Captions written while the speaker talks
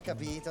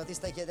Capito, ti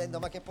stai chiedendo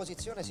ma che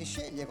posizione si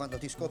sceglie quando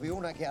ti scopri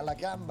una che ha la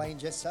gamba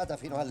ingessata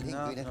fino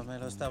all'inguine? No, non me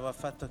lo stavo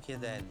affatto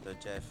chiedendo,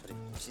 Jeffrey.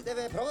 Si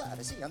deve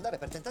provare, sì, andare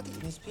per tentativi.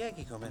 Mi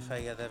spieghi come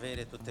fai ad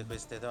avere tutte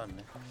queste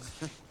donne?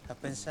 A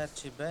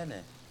pensarci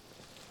bene,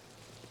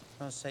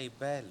 non sei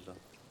bello,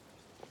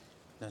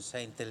 non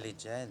sei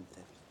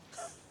intelligente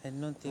e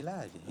non ti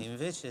lavi.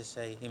 Invece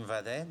sei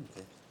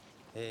invadente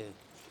e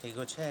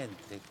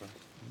egocentrico.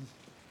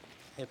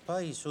 E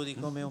poi sudi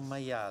come un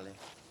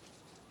maiale.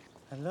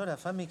 Allora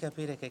fammi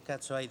capire che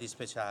cazzo hai di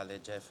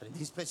speciale, Jeffrey.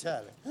 Di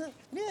speciale?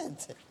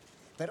 Niente.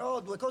 Però ho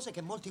due cose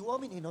che molti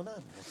uomini non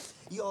hanno.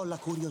 Io ho la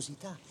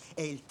curiosità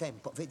e il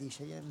tempo. Vedi,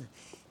 Cheyenne,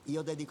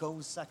 io dedico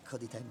un sacco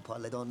di tempo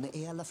alle donne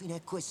e alla fine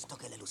è questo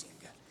che le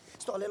lusinga.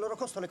 Sto alle loro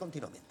costole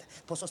continuamente.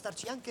 Posso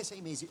starci anche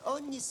 6 mesi,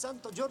 ogni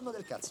santo giorno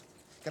del cazzo.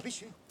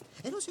 Capisci?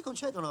 E non si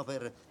concedono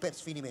per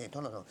sfinimento,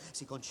 no, no.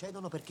 Si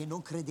concedono perché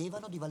non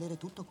credevano di valere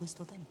tutto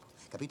questo tempo.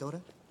 Capito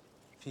ora?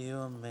 Più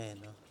o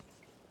meno.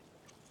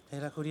 E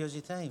la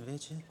curiosità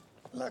invece?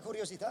 La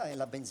curiosità è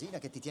la benzina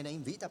che ti tiene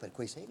in vita per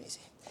quei 6 mesi.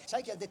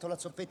 Sai chi ha detto la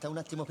zoppetta un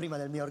attimo prima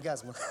del mio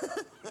orgasmo?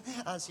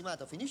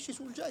 Ansimato, finisci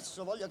sul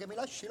gesso, voglio che mi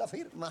lasci la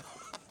firma.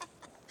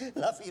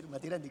 La firma,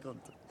 ti rendi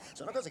conto?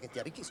 Sono cose che ti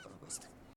arricchiscono queste.